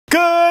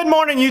Good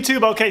morning,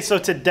 YouTube. Okay, so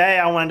today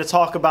I wanted to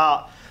talk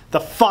about the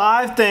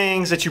 5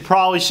 things that you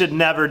probably should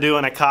never do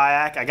in a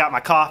kayak. I got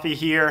my coffee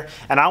here,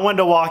 and I wanted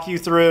to walk you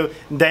through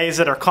days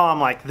that are calm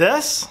like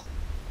this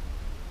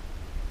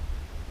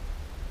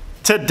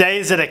to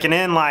days that it can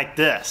end like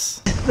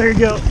this. There you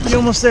go. You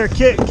almost there.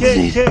 Kick,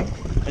 kick, kick.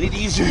 I need to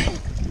use your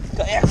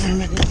kayak for a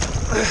minute.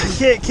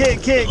 Kick,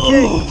 kick, kick,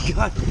 oh, kick.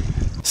 God.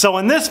 So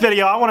in this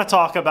video, I want to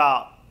talk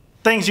about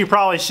things you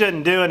probably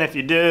shouldn't do, and if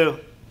you do,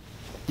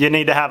 you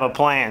need to have a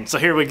plan. So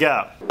here we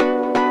go.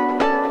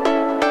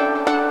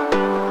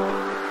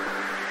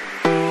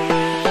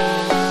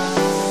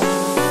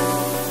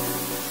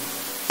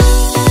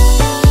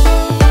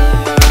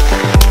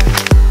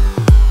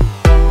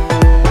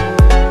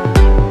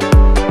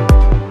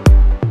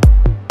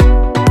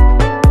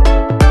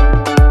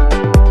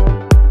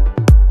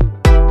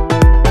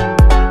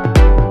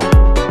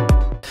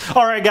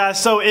 Alright guys,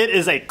 so it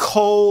is a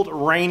cold,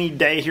 rainy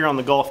day here on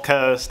the Gulf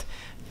Coast.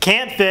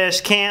 Can't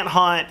fish, can't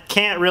hunt,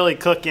 can't really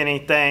cook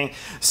anything.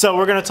 So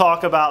we're going to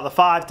talk about the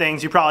 5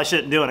 things you probably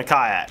shouldn't do in a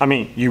kayak. I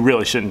mean, you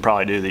really shouldn't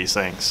probably do these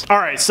things.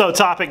 Alright, so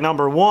topic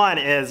number 1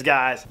 is,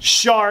 guys,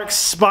 sharks,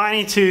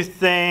 spiny tooth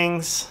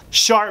things,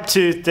 sharp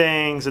tooth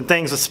things, and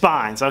things with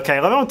spines. Okay,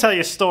 let me tell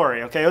you a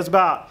story. Okay, it was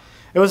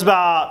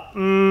about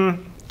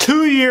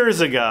 2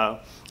 years ago.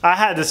 I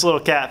had this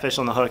little catfish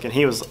on the hook, and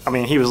he was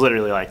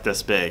literally like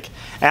this big.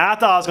 And I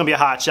thought I was gonna be a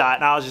hot shot,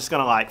 and I was just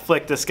gonna like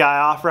flick this guy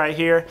off right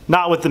here.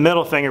 Not with the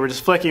middle finger, but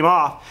just flick him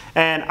off.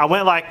 And I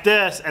went like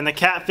this, and the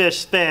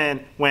catfish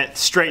fin went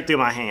straight through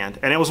my hand.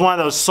 And it was one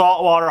of those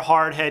saltwater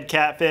hardhead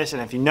catfish,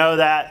 and if you know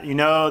that, you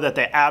know that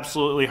they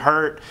absolutely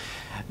hurt.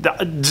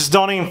 Just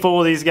don't even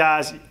fool these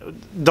guys.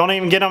 Don't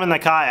even get them in the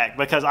kayak,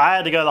 because I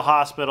had to go to the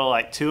hospital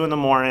like 2 in the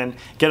morning,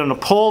 get them to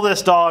pull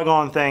this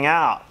doggone thing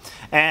out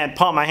and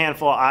pump my hand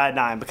full of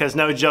iodine, because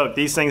no joke,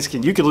 these things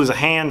you could lose a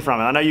hand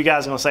from it. I know you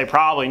guys are gonna say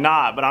probably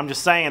not, but I'm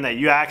just saying that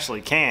you actually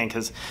can,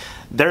 because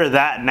they're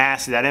that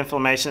nasty, that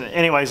inflammation.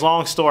 Anyways,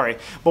 long story.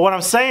 But what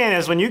I'm saying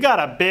is, when you got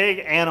a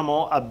big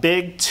animal, a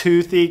big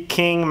toothy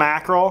king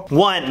mackerel,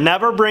 1,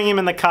 never bring him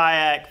in the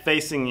kayak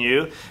facing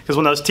you, because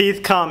when those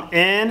teeth come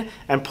in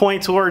and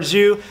point towards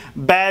you,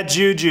 bad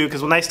juju, because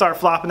when they start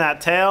flopping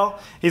that tail,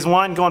 he's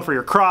 1, going for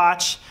your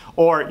crotch,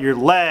 or your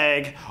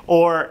leg,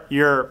 or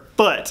your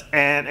foot.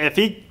 And if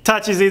he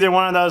touches either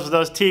one of those with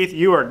those teeth,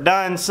 you are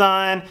done,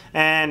 son,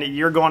 and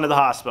you're going to the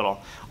hospital.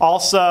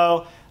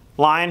 Also,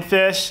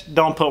 lionfish,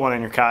 don't put one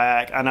in your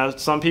kayak. I know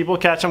some people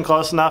catch them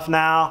close enough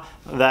now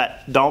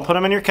that don't put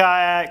them in your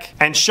kayak.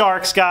 And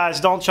sharks,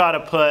 guys, don't try to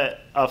put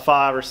a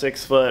 5 or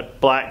 6 foot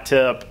black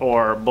tip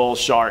or bull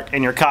shark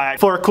in your kayak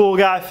for a cool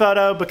guy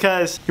photo,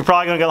 because you're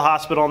probably gonna go to the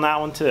hospital on that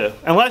one too.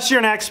 Unless you're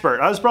an expert.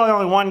 There's probably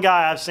only one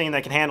guy I've seen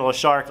that can handle a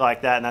shark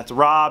like that, and that's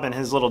Rob and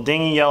his little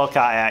dingy yellow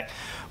kayak,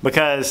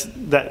 because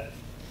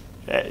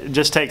it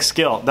just takes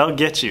skill. They'll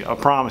get you, I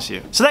promise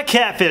you. So that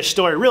catfish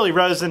story really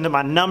rose into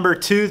my number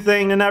 2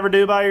 thing to never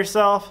do by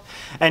yourself.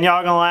 And y'all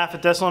are gonna laugh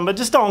at this one, but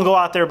just don't go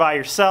out there by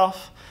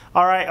yourself.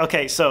 Alright,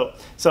 okay, so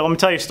let me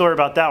tell you a story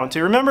about that one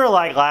too. Remember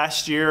like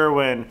last year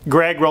when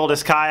Greg rolled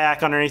his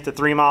kayak underneath the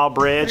 3-mile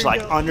bridge,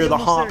 like under the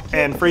hump?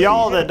 And for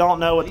y'all that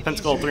don't know what the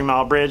Pensacola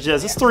 3-mile bridge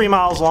is, it's 3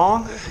 miles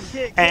long,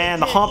 and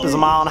the hump is 1.5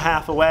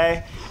 miles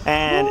away,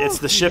 and it's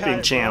the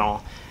shipping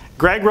channel.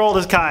 Greg rolled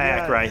his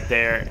kayak right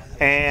there,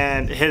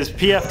 and his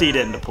PFD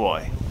didn't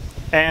deploy.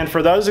 And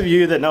for those of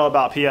you that know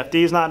about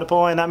PFDs not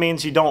deploying, that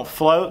means you don't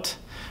float.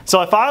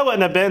 So if I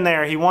wouldn't have been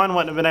there, he 1,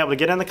 wouldn't have been able to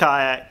get in the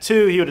kayak,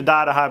 2, he would have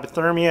died of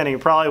hypothermia, and he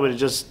probably would have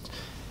just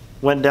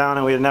went down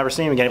and we'd have never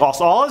seen him again. He lost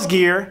all his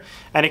gear,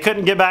 and he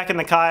couldn't get back in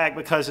the kayak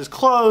because his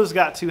clothes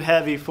got too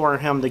heavy for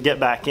him to get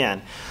back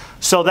in.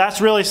 So that's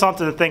really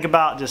something to think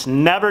about. Just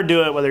never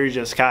do it, whether you're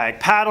just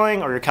kayak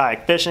paddling or you're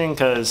kayak fishing,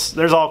 because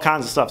there's all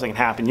kinds of stuff that can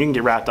happen. You can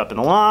get wrapped up in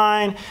a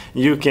line,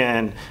 you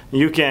can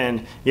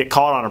get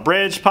caught on a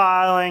bridge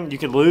piling, you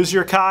could lose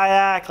your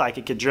kayak, like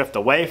it could drift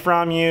away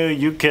from you,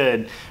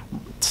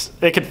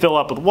 it could fill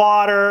up with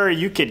water,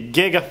 you could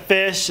gig a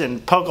fish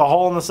and poke a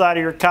hole in the side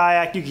of your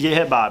kayak, you could get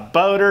hit by a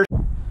boater.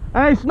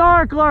 Hey,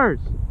 snorkelers!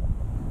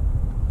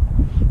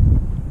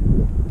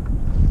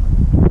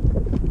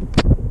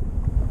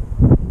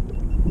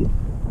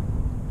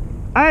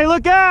 Hey,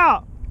 look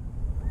out!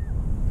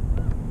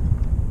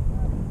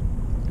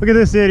 Look at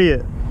this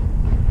idiot.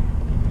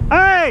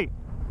 Hey!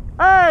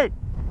 Hey!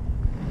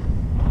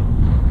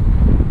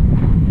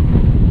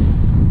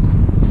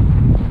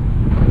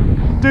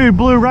 Dude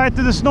blew right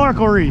through the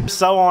snorkel reef.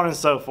 So on and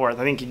so forth.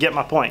 I think you get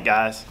my point,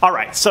 guys. All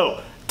right,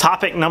 so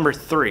topic number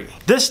 3.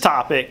 This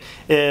topic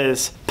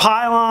is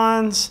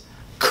pylons,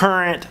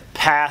 current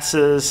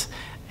passes,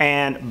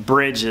 and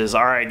bridges.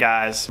 All right,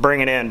 guys,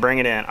 bring it in, bring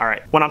it in. All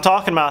right, when I'm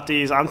talking about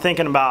these, I'm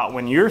thinking about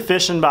when you're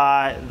fishing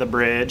by the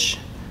bridge,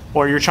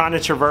 or you're trying to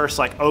traverse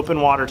like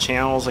open water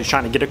channels, like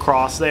trying to get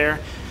across there.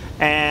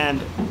 And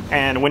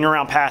when you're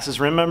around passes,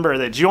 remember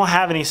that you don't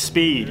have any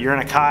speed. You're in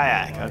a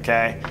kayak,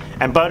 okay?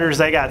 And boaters,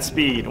 they got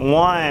speed.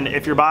 One,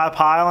 if you're by a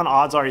pylon,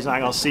 odds are he's not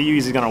gonna see you.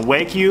 He's gonna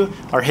wake you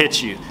or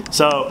hit you.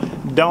 So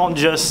don't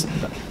just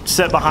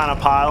sit behind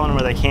a pylon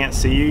where they can't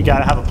see you. You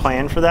gotta have a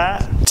plan for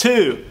that.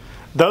 2,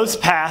 those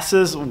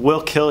passes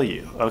will kill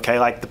you, okay?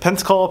 Like the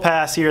Pensacola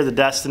Pass here, the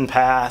Destin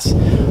Pass,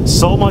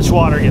 so much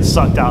water gets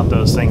sucked out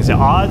those things. The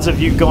odds of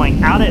you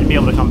going out it and be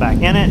able to come back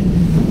in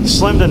it,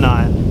 slim to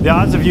none. The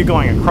odds of you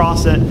going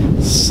across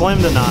it, slim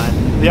to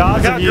none. The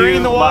odds of you,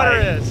 green the water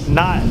is.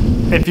 Not,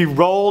 if you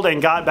rolled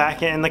and got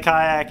back in the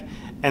kayak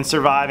and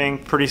surviving,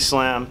 pretty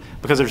slim,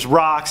 because there's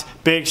rocks,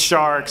 big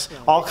sharks,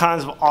 all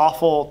kinds of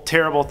awful,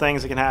 terrible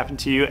things that can happen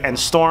to you, and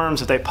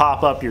storms, if they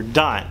pop up, you're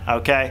done,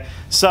 okay?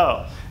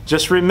 So,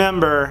 just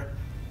remember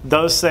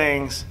those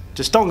things.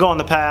 Just don't go on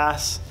the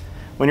pass.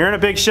 When you're in a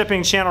big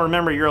shipping channel,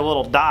 remember you're a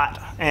little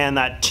dot, and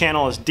that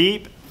channel is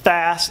deep,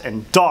 fast,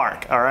 and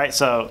dark, all right?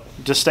 So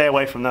just stay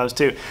away from those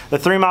two. The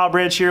 3 Mile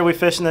Bridge here, we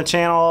fish in the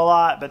channel a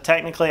lot, but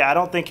technically I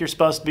don't think you're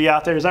supposed to be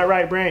out there. Is that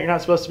right, Brent? You're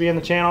not supposed to be in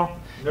the channel?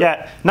 Nope.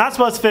 Yeah, not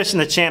supposed to fish in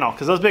the channel,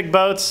 because those big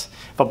boats,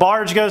 if a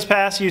barge goes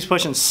past you, he's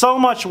pushing so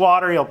much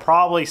water, he'll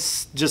probably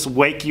just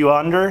wake you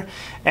under,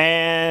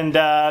 and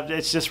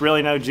it's just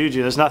really no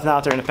juju. There's nothing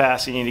out there in the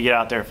pass you need to get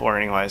out there for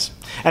anyways.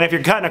 And if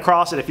you're cutting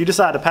across it, if you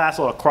decide to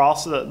paddle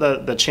across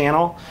the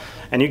channel,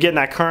 and you get in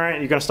that current,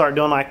 you're gonna start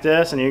doing like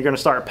this, and you're gonna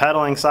start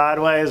pedaling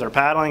sideways or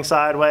paddling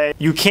sideways.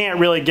 You can't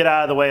really get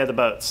out of the way of the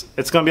boats.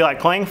 It's gonna be like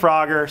playing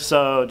Frogger,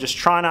 so just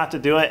try not to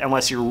do it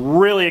unless you're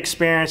really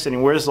experienced and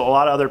you're with a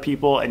lot of other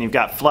people and you've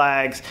got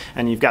flags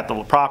and you've got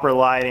the proper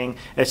lighting.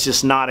 It's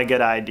just not a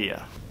good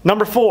idea.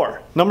 Number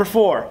four,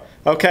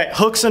 okay,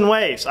 hooks and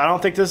waves. I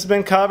don't think this has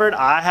been covered.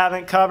 I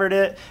haven't covered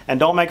it, and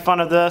don't make fun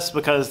of this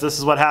because this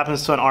is what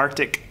happens to an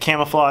Arctic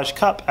camouflage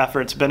cup after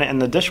it's been in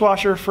the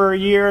dishwasher for a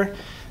year.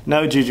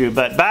 No juju,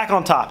 but back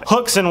on topic.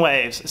 Hooks and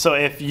waves. So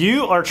if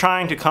you are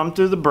trying to come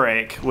through the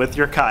break with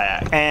your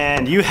kayak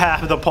and you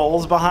have the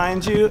poles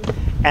behind you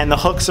and the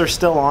hooks are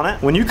still on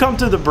it, when you come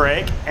through the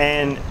break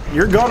and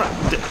you're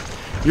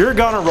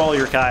gonna roll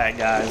your kayak,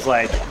 guys.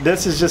 Like,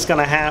 this is just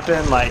gonna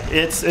happen. Like,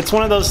 it's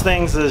one of those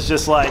things that's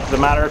just like the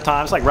matter of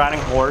time. It's like riding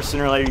a horse.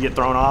 Sooner or later you get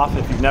thrown off.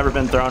 If you've never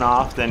been thrown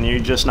off, then you're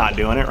just not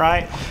doing it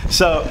right.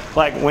 So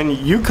like when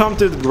you come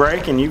through the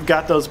break and you've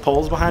got those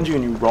poles behind you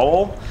and you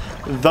roll,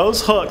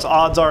 those hooks,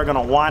 odds are, going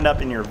to wind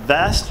up in your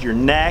vest, your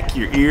neck,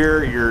 your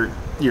ear,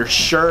 your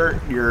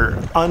shirt, your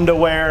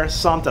underwear,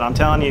 something. I'm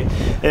telling you,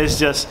 it's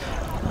just,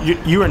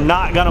 you are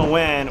not going to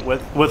win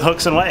with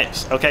hooks and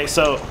waves. Okay,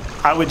 so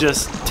I would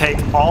just take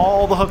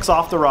all the hooks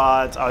off the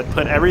rods. I would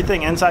put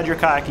everything inside your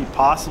kayak you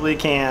possibly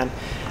can,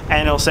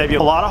 and it'll save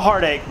you a lot of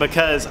heartache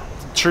because,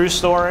 true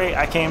story,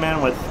 I came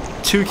in with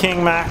 2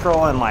 king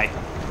mackerel and like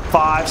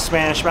 5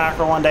 Spanish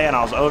mackerel one day, and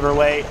I was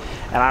overweight.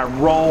 And I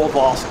rolled,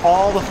 lost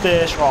all the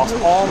fish, lost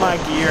all my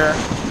gear.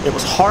 It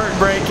was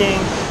heartbreaking,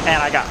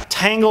 and I got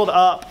tangled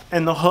up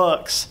in the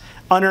hooks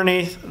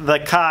underneath the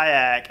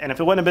kayak. And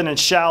if it wouldn't have been in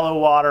shallow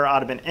water, I'd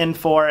have been in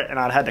for it, and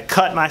I'd had to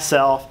cut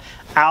myself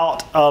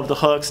out of the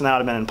hooks, and that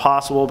would have been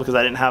impossible because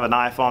I didn't have a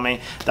knife on me.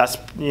 That's,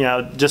 you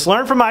know, just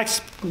learn from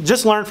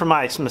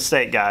my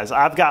mistake, guys.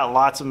 I've got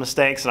lots of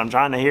mistakes that I'm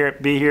trying to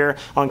be here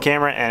on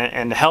camera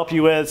and help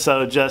you with,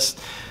 so just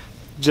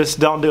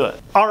don't do it.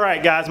 All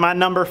right, guys, my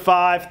number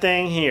 5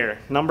 thing here,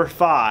 number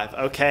 5,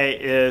 okay,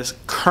 is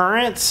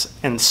currents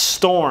and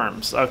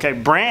storms. Okay,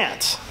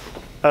 Brant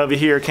over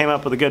here came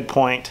up with a good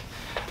point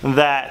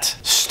that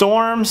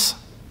storms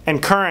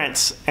and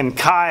currents and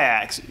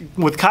kayaks,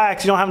 with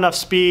kayaks you don't have enough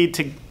speed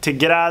to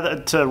get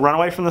out to run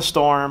away from the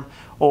storm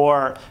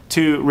or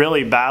to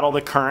really battle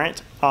the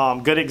current.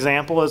 Good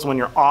example is when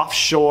you're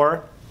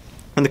offshore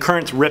and the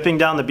current's ripping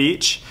down the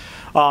beach,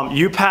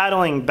 you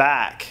paddling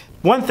back.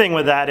 One thing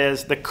with that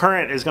is the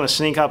current is going to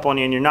sneak up on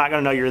you and you're not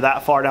going to know you're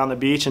that far down the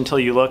beach until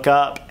you look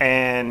up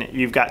and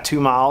you've got 2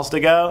 miles to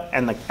go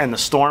and the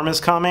storm is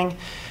coming.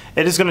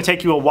 It is going to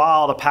take you a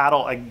while to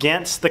paddle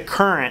against the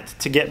current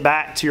to get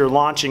back to your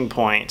launching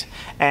point,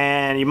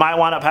 and you might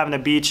wind up having to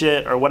beach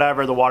it or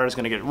whatever. The water is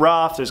going to get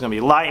rough, there's going to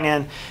be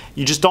lightning.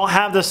 You just don't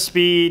have the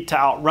speed to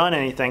outrun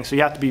anything, so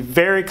you have to be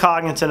very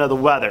cognizant of the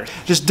weather.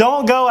 Just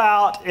don't go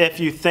out if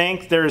you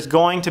think there's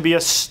going to be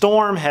a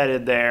storm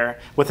headed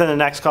there within the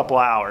next couple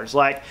hours.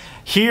 Like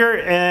here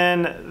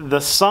in the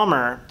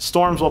summer,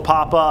 storms will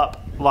pop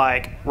up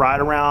like right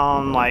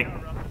around like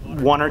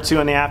 1 or 2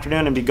 in the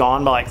afternoon and be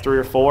gone by like 3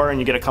 or 4, and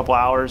you get a couple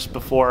hours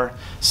before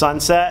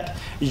sunset.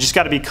 You just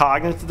got to be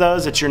cognizant of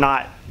those, that you're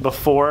not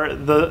before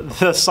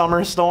the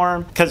summer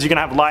storm, because you're gonna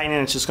have lightning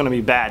and it's just gonna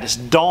be bad.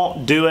 Just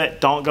don't do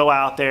it. Don't go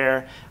out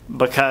there,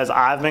 because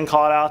I've been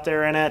caught out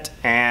there in it,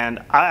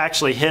 and I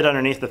actually hid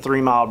underneath the 3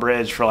 Mile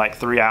Bridge for like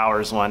 3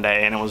 hours one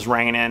day, and it was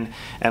raining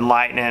and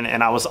lightning,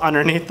 and I was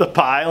underneath the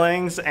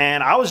pilings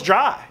and I was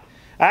dry.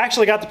 I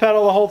actually got to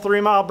pedal the whole 3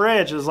 Mile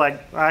Bridge. It was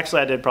like,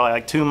 actually I did probably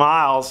like 2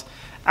 miles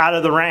out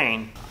of the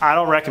rain. I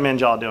don't recommend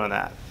y'all doing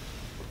that.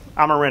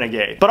 I'm a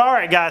renegade. But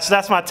alright guys, so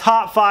that's my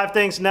top 5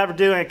 things to never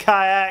do in a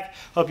kayak.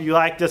 Hope you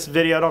liked this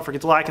video. Don't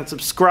forget to like and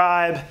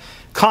subscribe.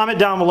 Comment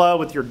down below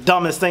with your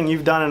dumbest thing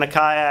you've done in a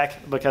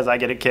kayak, because I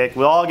get a kick.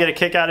 We'll all get a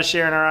kick out of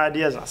sharing our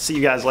ideas. I'll see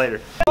you guys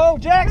later. Oh,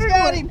 Jack's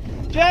got him!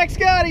 Jack's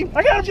got him.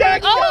 I got him,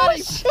 Jack's got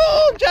him.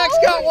 Oh, Jack's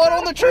got one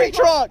on the tree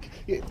trunk.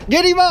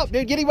 Get him up,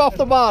 dude. Get him off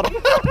the bottom.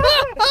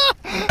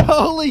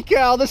 Holy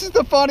cow. This is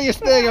the funniest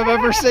thing I've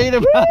ever seen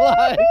in my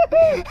life.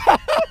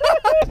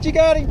 You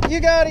got him. You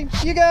got him.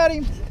 You got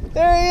him.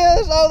 There he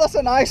is. Oh, that's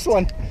a nice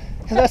one.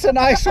 That's a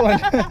nice one.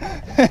 Got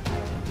a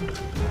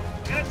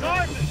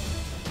tarpon.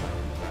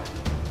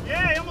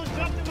 Yeah, he almost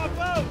jumped in my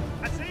boat.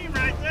 I see him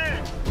right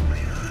there.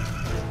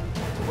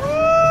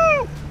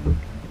 Woo!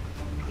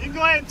 You can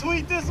go ahead and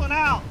tweet this one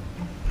out.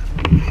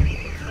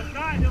 If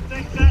not, he'll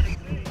think that is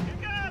me. You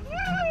guys,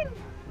 woo!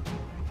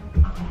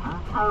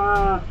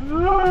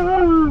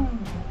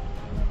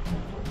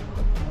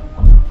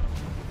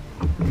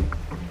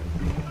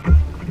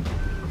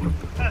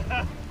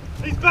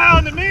 He's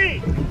bowing to me.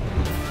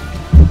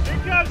 Here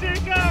he comes, here he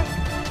comes.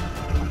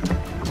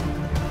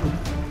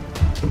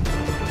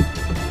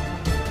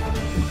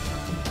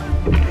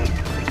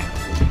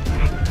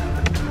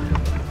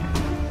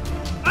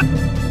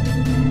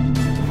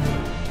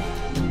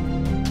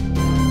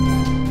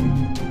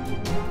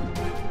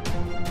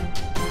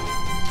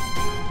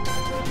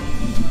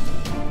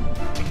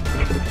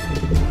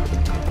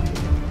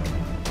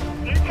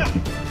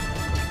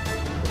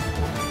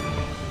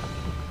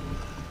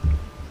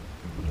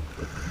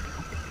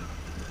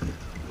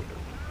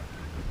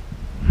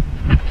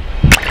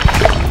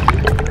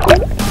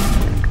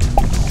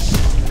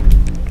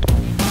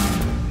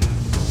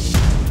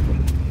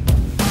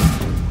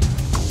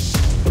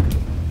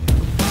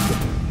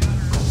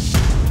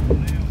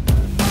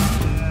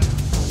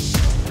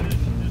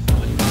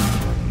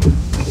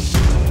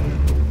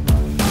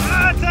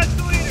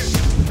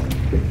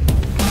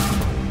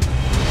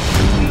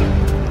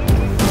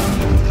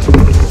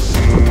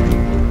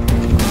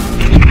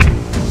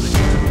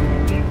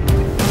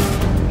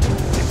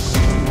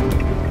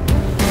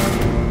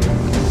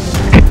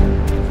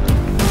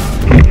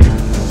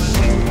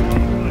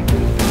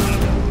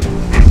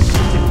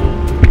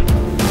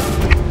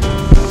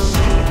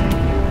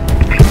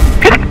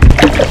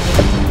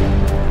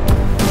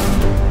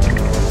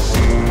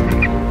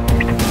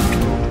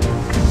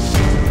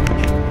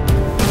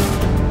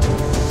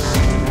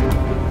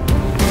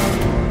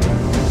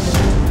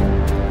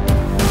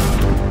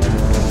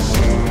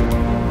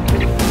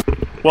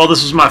 Well,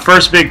 this was my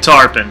first big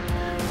tarpon.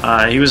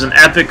 He was an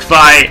epic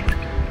fight.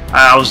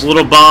 I was a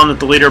little bummed that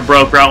the leader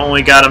broke right when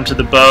we got him to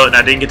the boat, and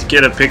I didn't get to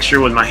get a picture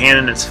with my hand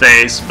in its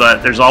face,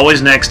 but there's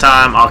always next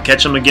time. I'll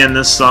catch him again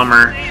this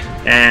summer,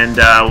 and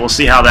we'll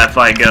see how that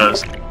fight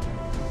goes.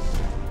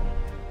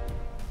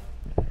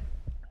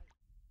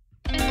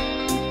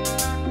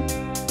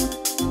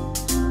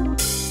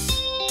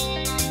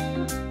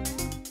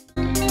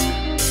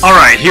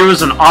 Alright, here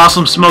was an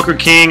awesome smoker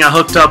king I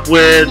hooked up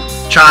with,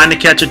 trying to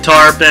catch a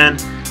tarpon.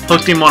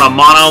 Hooked him on a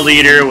mono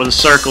leader with a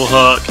circle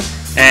hook,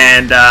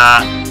 and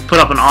put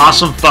up an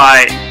awesome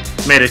fight.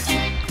 Made an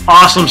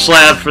awesome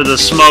slab for the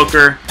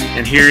smoker,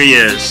 and here he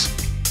is.